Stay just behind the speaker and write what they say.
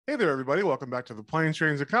Hey there, everybody. Welcome back to the Planes,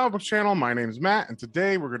 Trains, and Comic Books channel. My name is Matt, and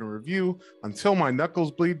today we're going to review Until My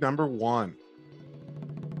Knuckles Bleed #1.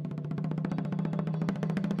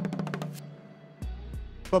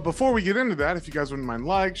 But before we get into that, if you guys wouldn't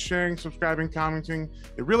mind sharing, subscribing, commenting,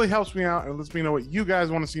 it really helps me out and lets me know what you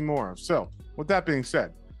guys want to see more of. So, with that being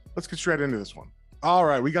said, let's get straight into this one. All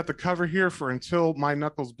right, we got the cover here for Until My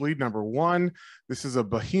Knuckles Bleed #1. This is a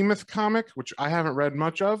Behemoth comic, which I haven't read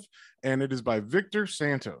much of, and it is by Victor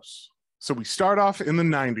Santos. So we start off in the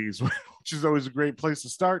 90s, which is always a great place to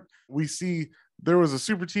start. We see there was a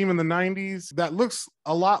super team in the 90s that looks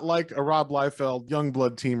a lot like a Rob Liefeld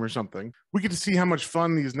Youngblood team or something. We get to see how much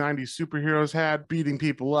fun these 90s superheroes had, beating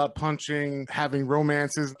people up, punching, having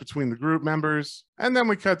romances between the group members. And then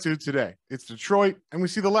we cut to today. It's Detroit, and we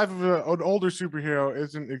see the life of an older superhero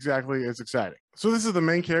isn't exactly as exciting. So this is the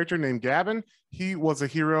main character named Gavin. He was a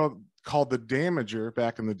hero called the Damager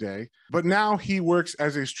back in the day, but now he works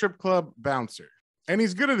as a strip club bouncer. And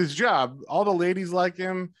he's good at his job. All the ladies like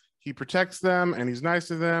him. He protects them and he's nice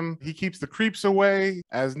to them. He keeps the creeps away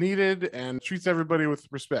as needed and treats everybody with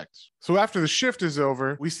respect. So after the shift is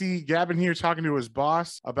over, we see Gavin here talking to his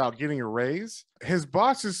boss about getting a raise. His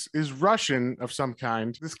boss is Russian of some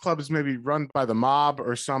kind. This club is maybe run by the mob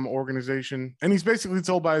or some organization. And he's basically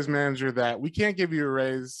told by his manager that we can't give you a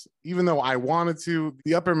raise. Even though I wanted to,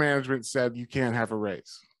 the upper management said you can't have a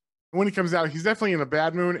raise. When he comes out, he's definitely in a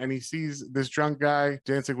bad mood and he sees this drunk guy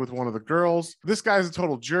dancing with one of the girls. This guy's a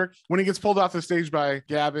total jerk. When he gets pulled off the stage by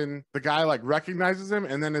Gavin, the guy recognizes him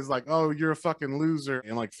and then is like, "Oh, you're a fucking loser,"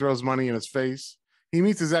 and throws money in his face. He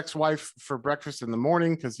meets his ex-wife for breakfast in the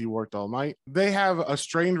morning because he worked all night. They have a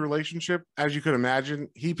strained relationship, as you could imagine.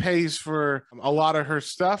 He pays for a lot of her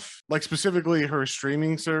stuff, specifically her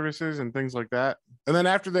streaming services and things like that. And then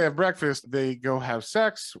after they have breakfast, they go have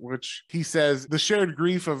sex, which he says the shared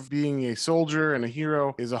grief of being a soldier and a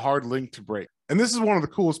hero is a hard link to break. And this is one of the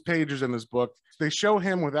coolest pages in this book. They show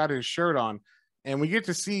him without his shirt on, and we get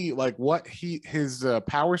to see what his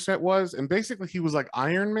power set was. And basically he was like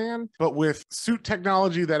Iron Man, but with suit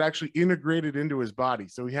technology that actually integrated into his body.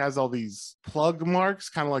 So he has all these plug marks,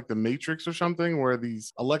 kind of like the Matrix or something, where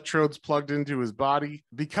these electrodes plugged into his body.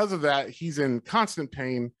 Because of that, he's in constant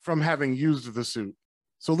pain from having used the suit.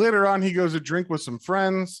 So later on, he goes to drink with some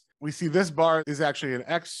friends. We see this bar is actually an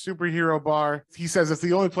ex-superhero bar. He says it's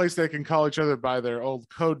the only place they can call each other by their old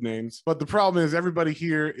code names. But the problem is everybody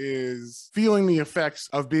here is feeling the effects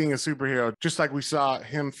of being a superhero, just like we saw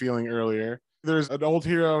him feeling earlier. There's an old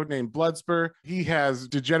hero named Bloodspur. He has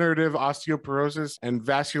degenerative osteoporosis and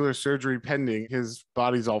vascular surgery pending. His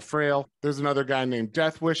body's all frail. There's another guy named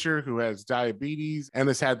Deathwisher who has diabetes and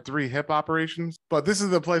has had 3 hip operations. But this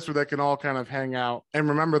is the place where they can all kind of hang out and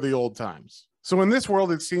remember the old times. So in this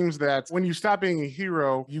world, it seems that when you stop being a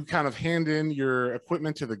hero, you kind of hand in your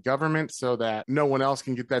equipment to the government so that no one else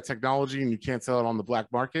can get that technology and you can't sell it on the black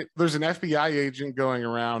market. There's an FBI agent going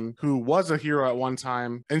around who was a hero at one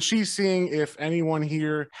time, and she's seeing if anyone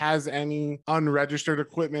here has any unregistered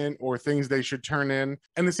equipment or things they should turn in.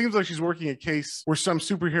 And it seems like she's working a case where some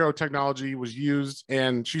superhero technology was used,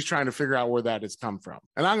 and she's trying to figure out where that has come from.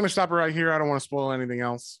 And I'm going to stop it right here. I don't want to spoil anything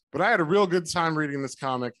else. But I had a real good time reading this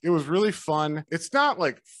comic. It was really fun. It's not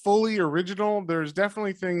fully original. There's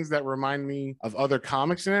definitely things that remind me of other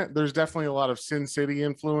comics in it. There's definitely a lot of Sin City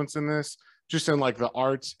influence in this, just in the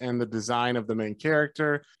art and the design of the main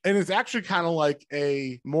character. And it's actually kind of like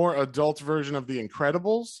a more adult version of The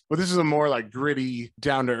Incredibles, but this is a more gritty,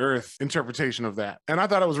 down-to-earth interpretation of that. And I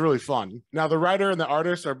thought it was really fun. Now, the writer and the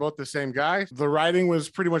artist are both the same guy. The writing was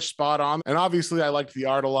pretty much spot on. And obviously, I liked the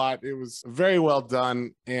art a lot. It was very well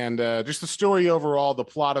done. And just the story overall, the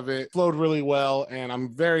plot of it flowed really well. And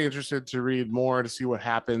I'm very interested to read more to see what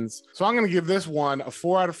happens. So I'm going to give this one a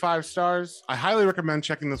 4 out of 5 stars. I highly recommend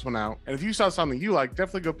checking this one out. And if you saw something you like,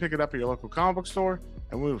 definitely go pick it up at your local comic book store,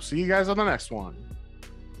 and we'll see you guys on the next one.